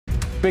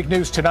Big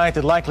news tonight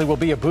that likely will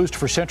be a boost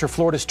for Central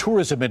Florida's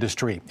tourism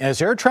industry.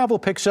 As air travel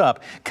picks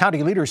up,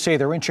 county leaders say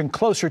they're inching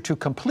closer to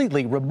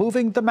completely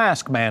removing the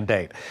mask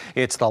mandate.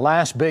 It's the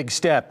last big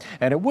step,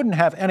 and it wouldn't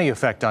have any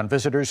effect on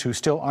visitors who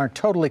still aren't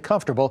totally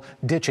comfortable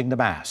ditching the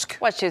mask.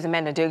 Watch 2's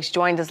Amanda Dukes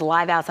joined us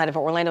live outside of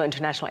Orlando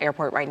International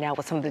Airport right now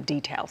with some of the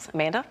details.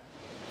 Amanda?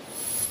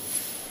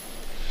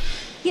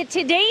 Yeah,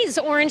 today's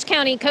Orange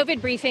County COVID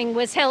briefing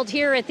was held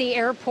here at the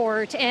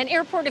airport, and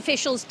airport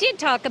officials did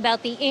talk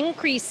about the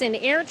increase in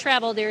air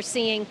travel they're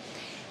seeing.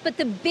 But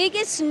the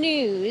biggest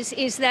news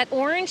is that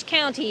Orange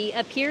County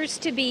appears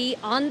to be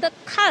on the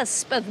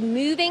cusp of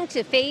moving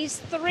to phase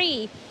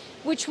 3,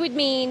 which would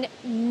mean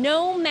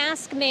no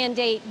mask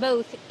mandate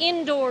both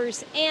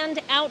indoors and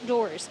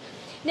outdoors.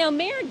 Now,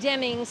 Mayor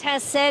Demings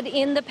has said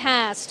in the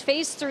past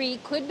phase 3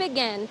 could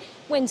begin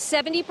when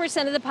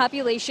 70% of the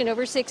population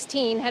over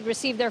 16 had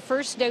received their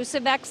first dose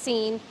of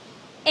vaccine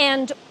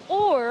and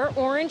or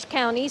Orange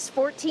County's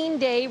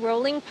 14-day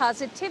rolling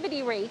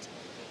positivity rate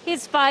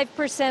is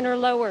 5% or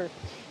lower.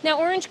 Now,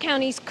 Orange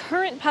County's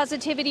current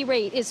positivity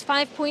rate is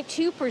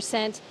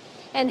 5.2%,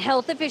 and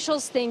health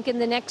officials think in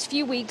the next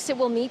few weeks it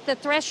will meet the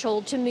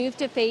threshold to move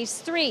to phase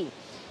 3.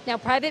 Now,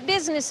 private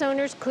business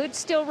owners could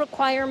still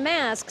require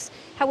masks.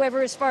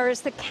 However, as far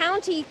as the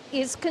county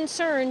is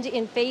concerned,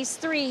 in phase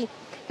 3,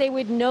 they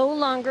would no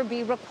longer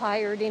be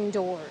required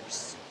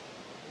indoors.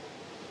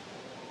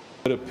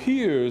 It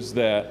appears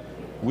that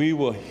we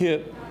will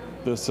hit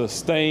the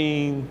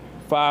sustained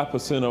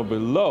 5% or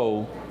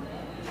below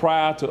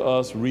prior to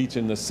us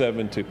reaching the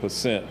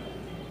 70%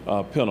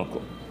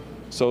 pinnacle.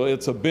 So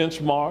it's a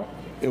benchmark.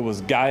 It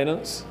was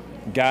guidance,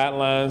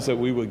 guidelines that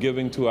we were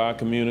giving to our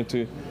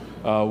community,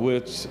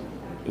 which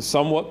is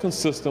somewhat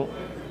consistent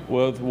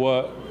with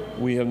what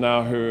we have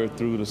now heard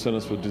through the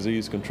Centers for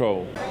Disease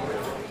Control.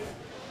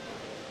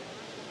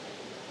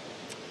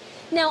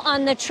 Now,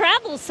 on the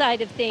travel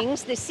side of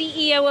things, the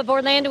CEO of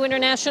Orlando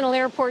International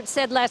Airport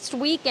said last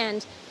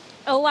weekend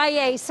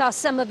OIA saw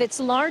some of its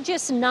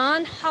largest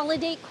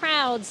non-holiday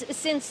crowds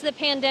since the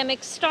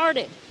pandemic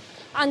started.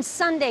 On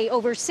Sunday,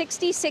 over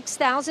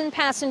 66,000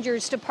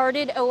 passengers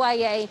departed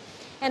OIA,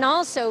 and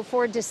also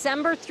for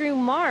December through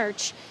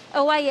March,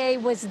 OIA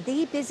was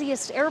the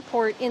busiest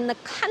airport in the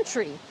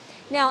country.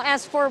 Now,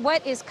 as for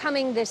what is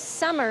coming this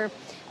summer,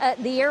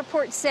 the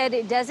airport said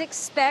it does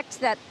expect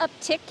that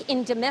uptick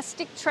in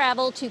domestic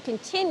travel to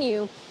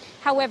continue.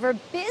 However,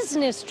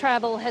 business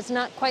travel has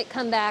not quite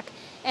come back,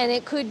 and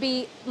it could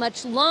be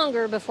much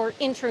longer before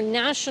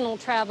international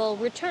travel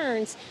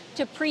returns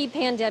to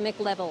pre-pandemic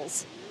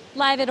levels.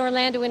 Live at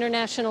Orlando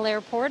International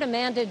Airport,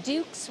 Amanda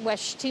Dukes,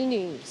 WESH 2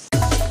 News.